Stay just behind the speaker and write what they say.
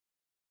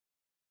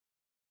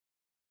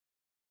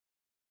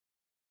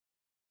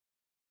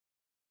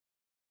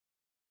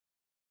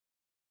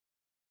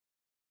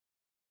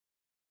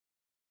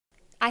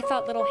I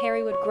thought little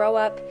Harry would grow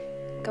up,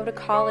 go to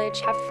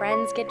college, have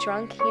friends, get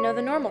drunk, you know,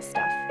 the normal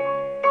stuff.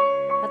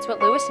 That's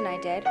what Lewis and I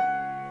did.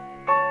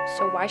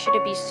 So why should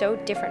it be so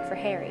different for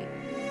Harry?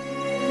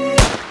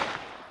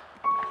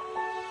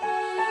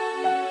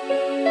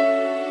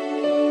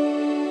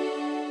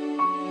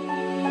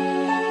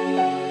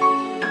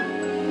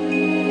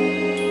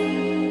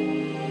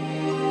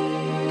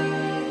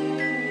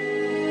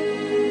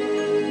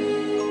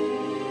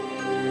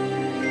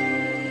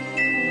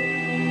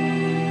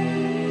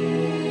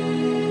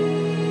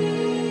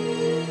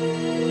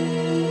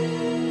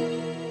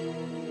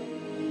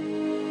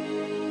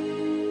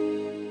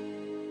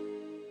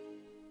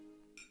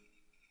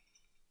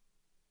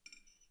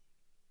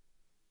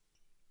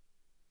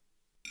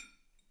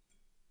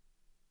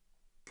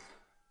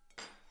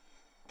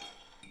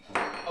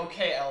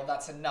 Okay, Elle,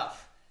 that's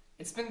enough.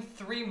 It's been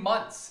 3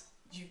 months.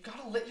 You've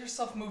got to let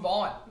yourself move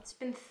on. It's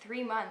been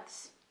 3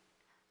 months.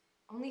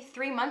 Only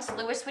 3 months,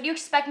 Lewis. What do you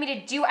expect me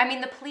to do? I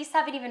mean, the police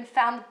haven't even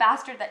found the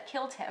bastard that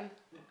killed him.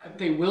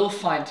 They will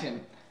find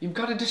him. You've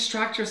got to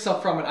distract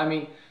yourself from it. I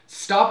mean,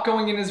 stop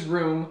going in his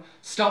room.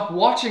 Stop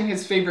watching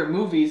his favorite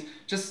movies.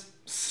 Just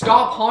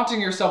stop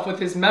haunting yourself with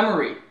his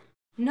memory.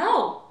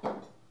 No.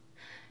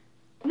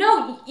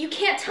 No, you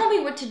can't tell me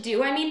what to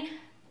do. I mean,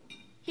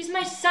 he's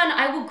my son.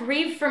 I will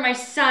grieve for my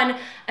son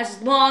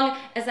as long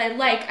as I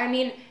like. I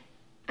mean,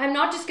 I'm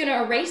not just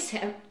gonna erase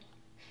him.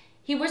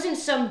 He wasn't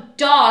some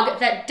dog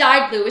that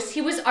died, Lewis.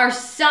 He was our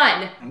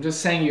son. I'm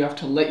just saying you have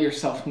to let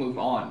yourself move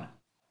on.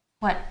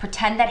 What,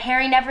 pretend that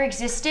Harry never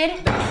existed?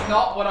 That's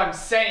not what I'm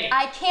saying.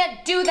 I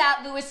can't do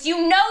that, Lewis.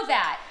 You know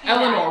that.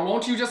 Eleanor,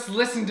 won't you just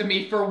listen to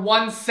me for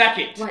 1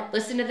 second? What,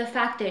 listen to the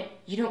fact that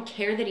you don't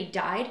care that he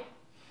died?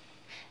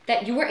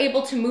 That you were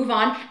able to move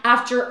on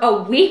after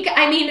a week?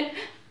 I mean,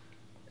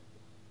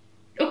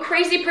 a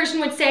crazy person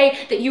would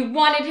say that you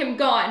wanted him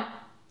gone.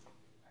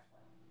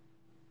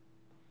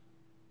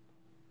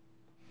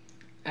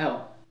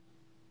 Elle,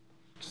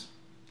 just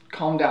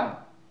calm down.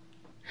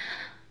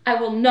 I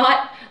will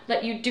not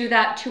let you do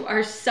that to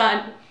our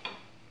son.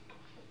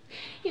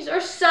 He's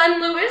our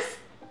son, Lewis.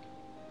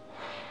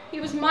 He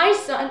was my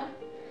son.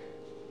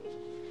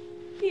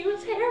 He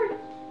was Harry.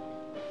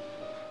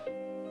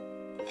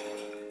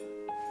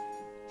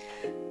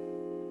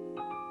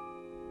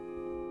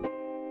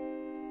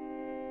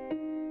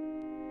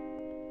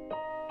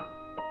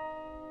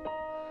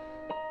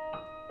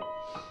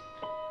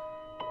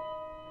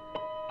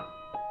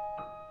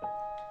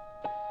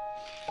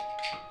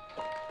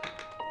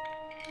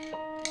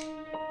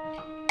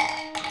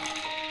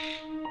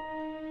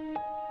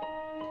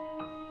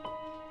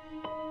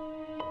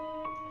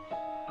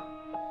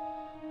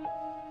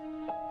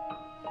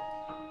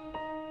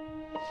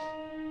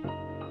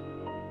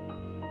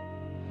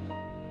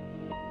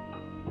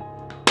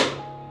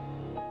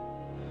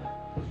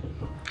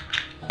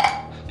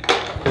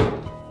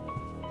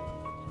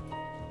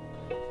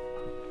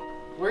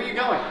 Where are you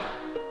going?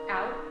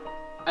 Out.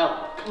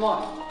 Elle, come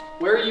on.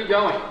 Where are you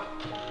going?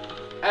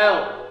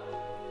 Elle.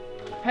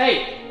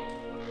 Hey!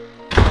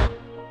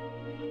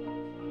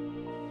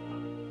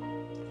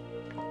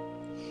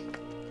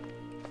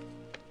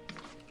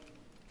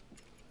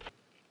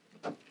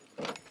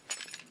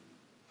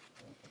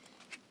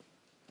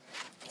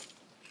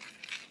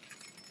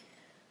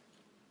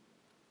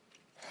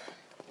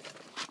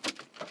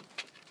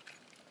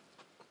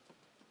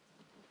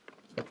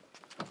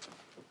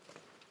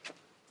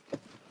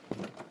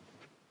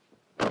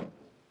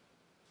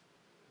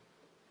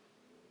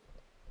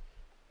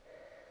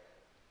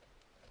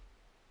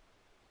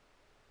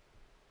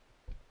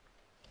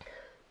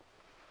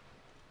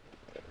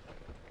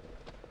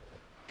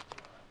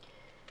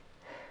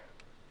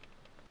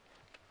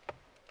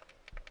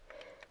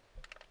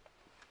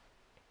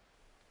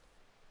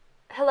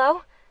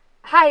 Hello?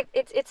 Hi,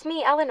 it's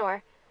me,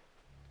 Eleanor.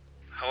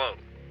 Hello.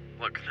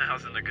 Look, now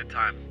isn't a good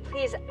time.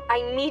 Please,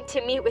 I need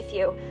to meet with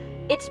you.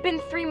 It's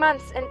been 3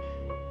 months, and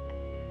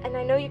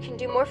I know you can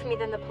do more for me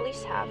than the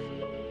police have.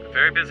 I'm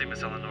very busy,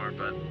 Miss Eleanor,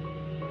 but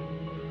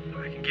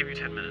I can give you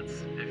 10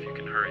 minutes if you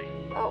can hurry.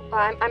 Oh,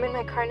 I'm in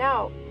my car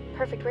now.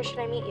 Perfect. Where should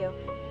I meet you?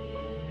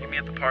 Meet me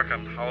at the park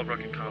on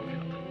Hollowbrook and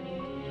Comfield.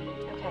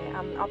 Okay,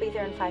 I'll be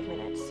there in 5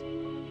 minutes.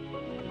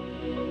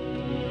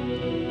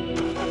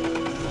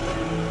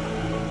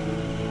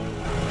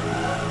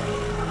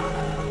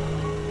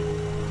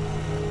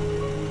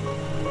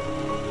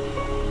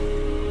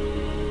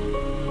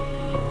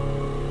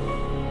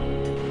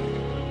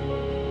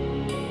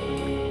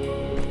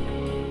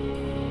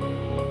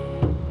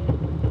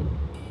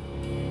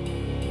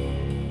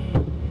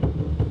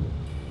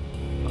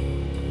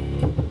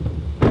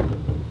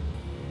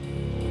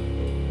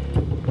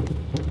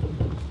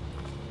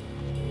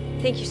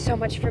 Thank you so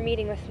much for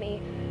meeting with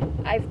me.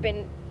 I've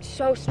been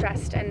so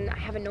stressed and I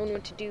haven't known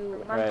what to do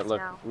for months Right,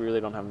 look, now. we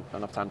really don't have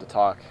enough time to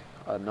talk.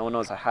 No one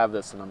knows I have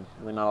this, and I'm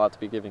really not allowed to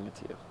be giving it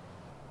to you.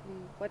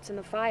 What's in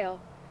the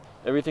file?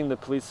 Everything the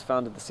police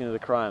found at the scene of the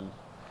crime.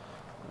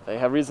 They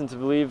have reason to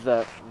believe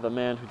that the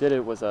man who did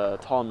it was a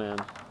tall man,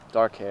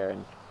 dark hair,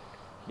 and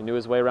he knew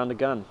his way around a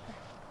gun.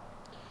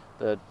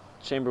 The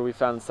chamber we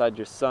found inside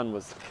your son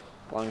was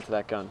belonging to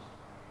that gun.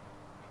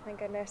 My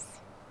goodness.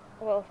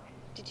 Well,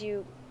 did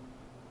you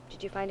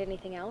find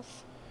anything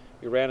else?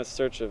 We ran a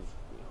search of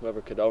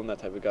whoever could own that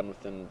type of gun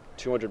within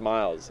 200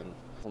 miles, and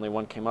only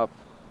one came up.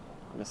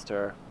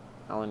 Mr.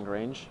 Alan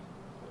Grange.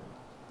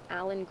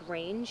 Alan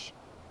Grange?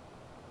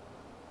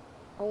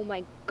 Oh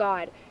my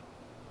God.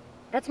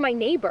 That's my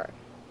neighbor.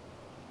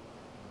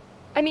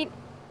 I mean,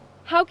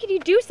 how could you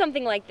do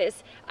something like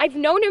this? I've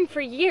known him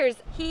for years.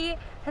 He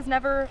has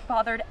never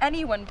bothered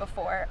anyone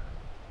before.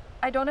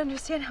 I don't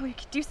understand how he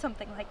could do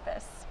something like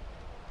this.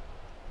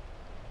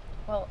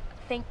 Well,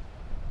 thank...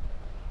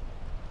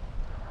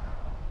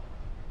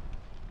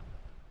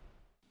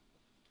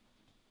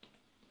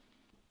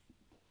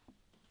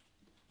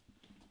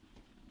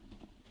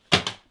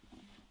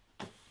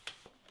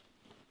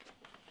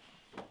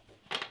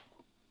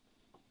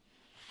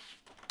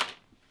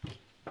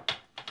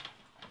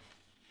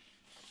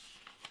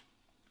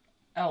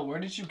 Elle, where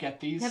did you get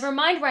these? Never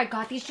mind where I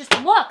got these,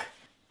 just look!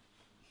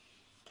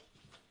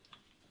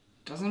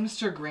 Doesn't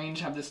Mr.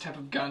 Grange have this type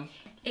of gun?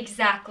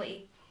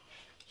 Exactly.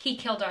 He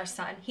killed our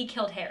son. He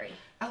killed Harry.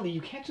 Ellie, you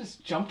can't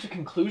just jump to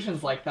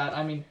conclusions like that.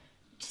 I mean,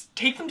 just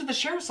take them to the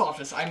sheriff's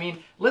office. I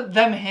mean, let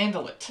them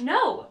handle it.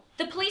 No!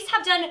 The police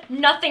have done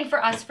nothing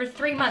for us for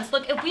 3 months.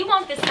 Look, if we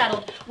want this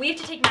settled, we have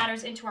to take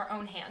matters into our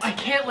own hands. I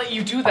can't let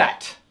you do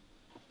that.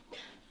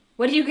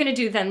 What are you gonna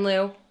do then,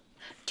 Lou?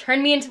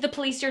 Turn me into the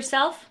police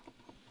yourself?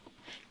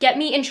 Get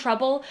me in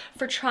trouble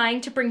for trying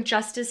to bring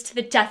justice to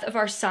the death of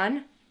our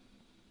son?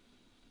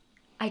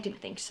 I didn't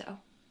think so.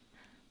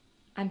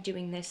 I'm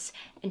doing this,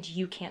 and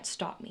you can't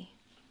stop me.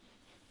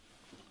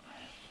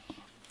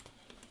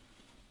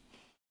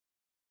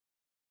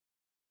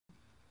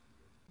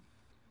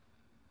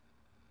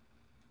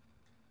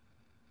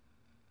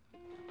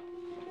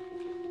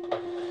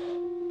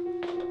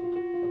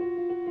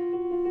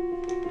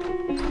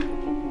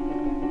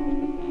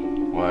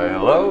 Why,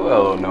 hello,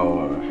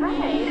 Eleanor.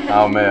 Hi.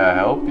 How may I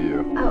help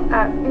you? Oh,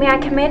 may I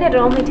come in?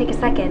 It'll only take a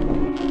second.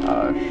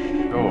 Sure.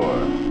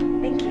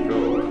 Thank you.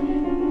 Sure.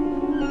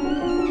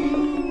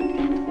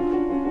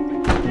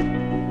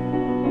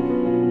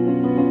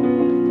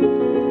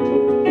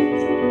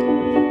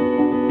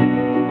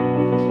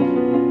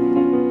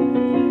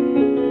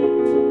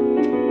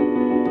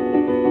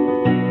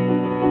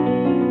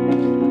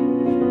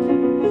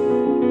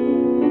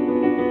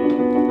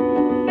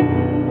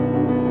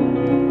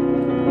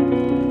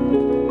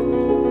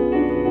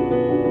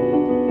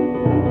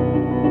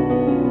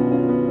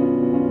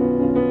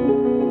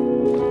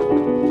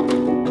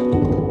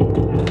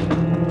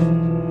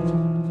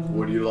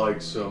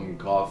 Some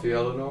coffee,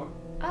 Eleanor?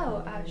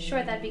 Oh,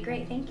 sure, that'd be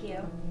great, thank you.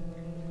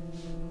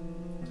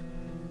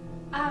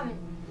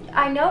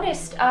 I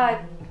noticed,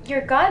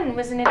 your gun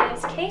wasn't in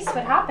its case.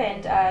 What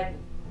happened?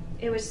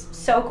 It was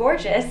so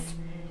gorgeous.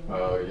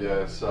 Oh,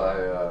 yes,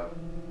 I,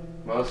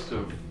 must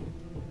have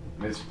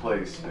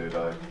misplaced it.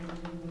 I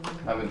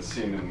haven't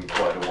seen it in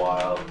quite a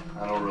while.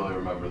 I don't really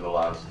remember the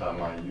last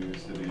time I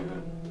used it,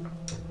 even.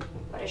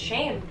 What a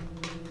shame.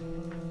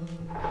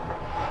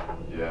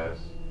 Yes.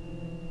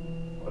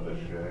 What a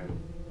shame.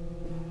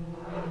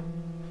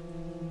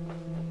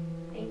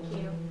 Thank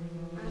you.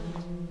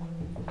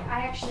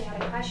 I actually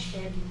had a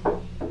question.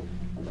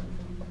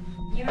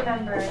 You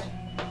remember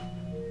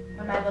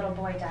when my little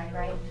boy died,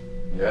 right?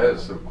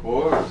 Yes, of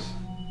course.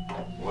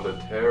 What a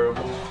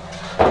terrible,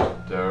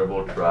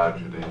 terrible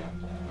tragedy.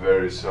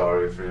 Very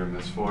sorry for your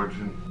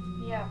misfortune.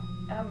 Yeah.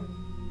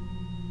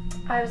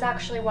 I was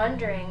actually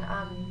wondering,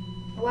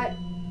 what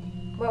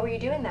were you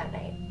doing that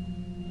night?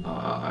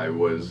 I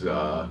was,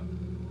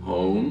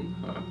 home,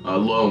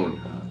 alone.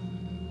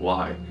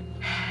 Why?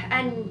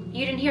 And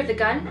you didn't hear the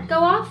gun go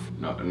off?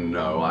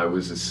 No, I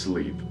was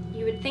asleep.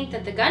 You would think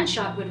that the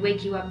gunshot would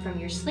wake you up from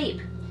your sleep.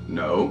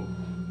 No?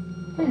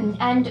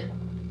 And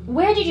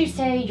where did you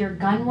say your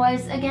gun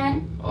was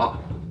again?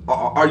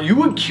 Are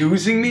you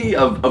accusing me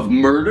of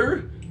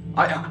murder?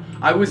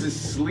 I was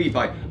asleep.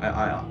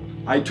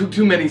 I took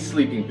too many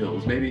sleeping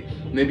pills, maybe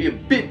a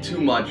bit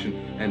too much,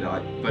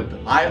 but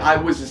I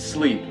was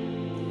asleep.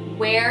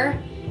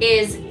 Where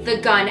is the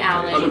gun,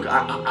 Alan? Look,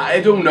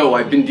 I don't know.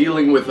 I've been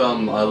dealing with a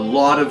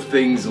lot of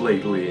things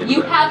lately. And,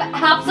 you have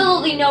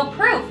absolutely no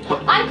proof.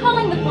 I'm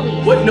calling the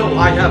police. What? No,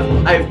 I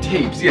have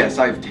tapes. Yes,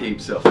 I have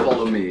tapes.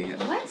 Follow me.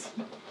 What?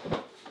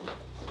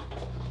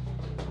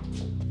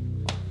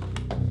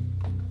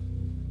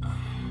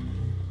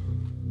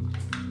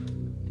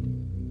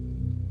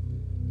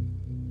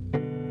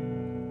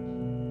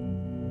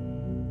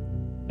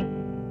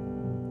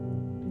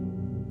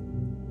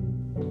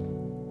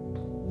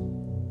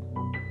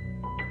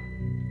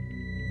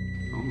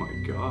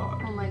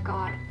 Oh my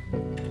god.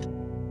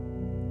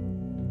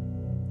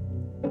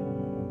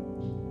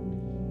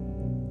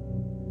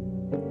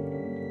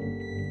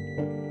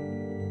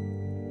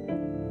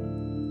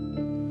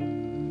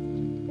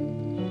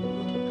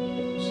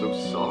 I'm so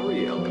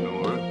sorry,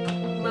 Eleanor.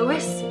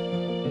 Louis?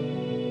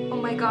 Oh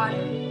my god.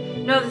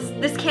 No,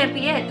 this can't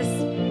be it.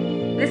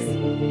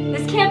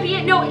 This can't be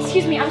it. No,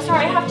 excuse me. I'm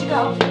sorry. I have to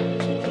go.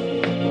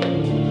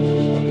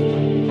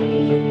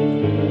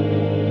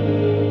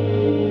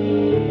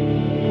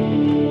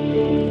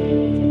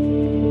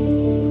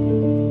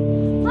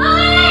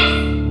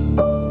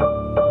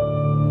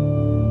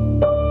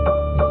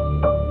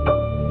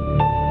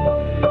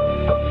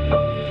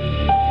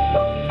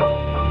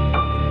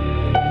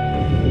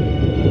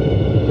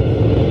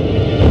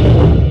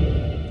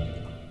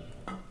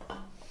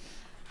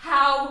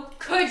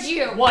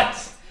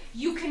 What?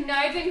 You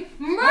conniving,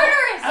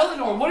 murderous!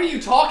 Eleanor, what are you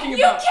talking You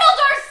about? killed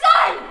our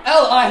son!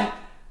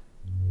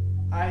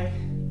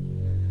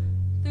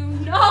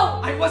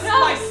 No! I wasn't No.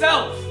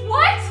 myself!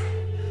 What?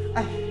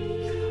 I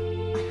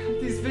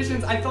had these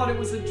visions. I thought it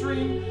was a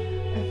dream.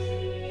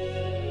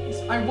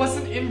 And I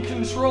wasn't in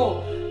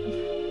control.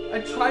 I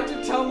tried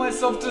to tell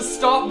myself to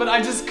stop, but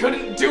I just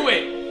couldn't do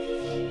it.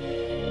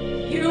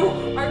 You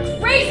are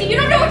crazy! You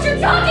don't know what you're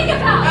talking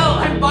about! Elle,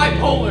 I'm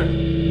bipolar.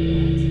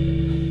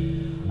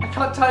 I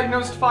got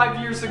diagnosed 5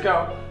 years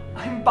ago.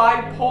 I'm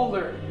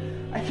bipolar.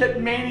 I get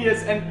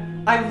manias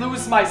and I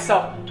lose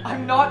myself.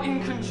 I'm not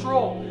in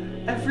control.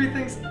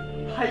 Everything's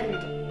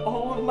heightened.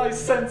 All of my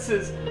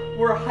senses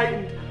were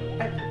heightened.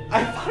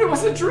 I thought it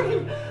was a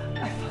dream.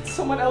 I thought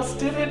someone else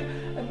did it,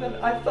 and then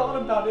I thought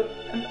about it,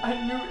 and I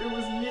knew it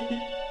was me.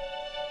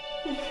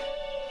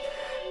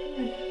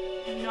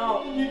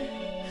 No.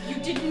 You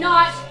did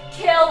not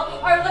kill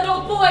our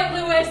little boy,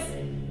 Lewis!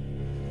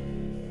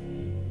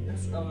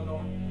 Yes,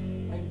 Eleanor,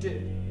 I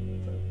did.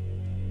 But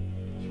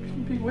you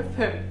can be with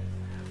him.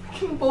 We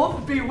can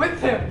both be with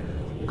him.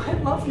 I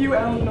love you,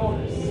 Eleanor.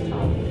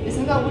 Stop.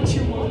 Isn't that what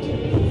you want?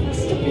 For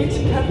us to be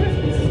together?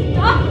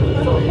 Stop!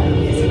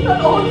 Isn't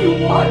that all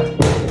you want?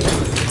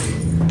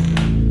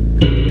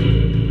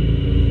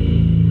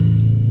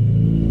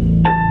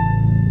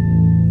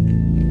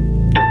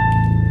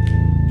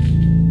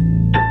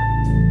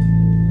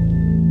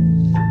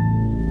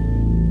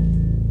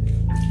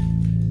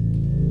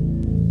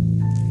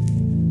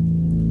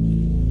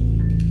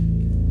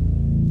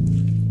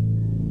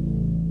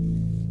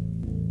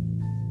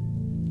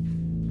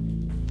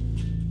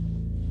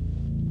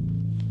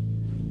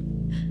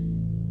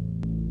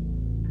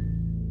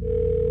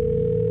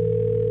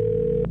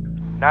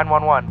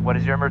 "911, what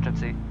is your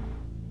emergency?"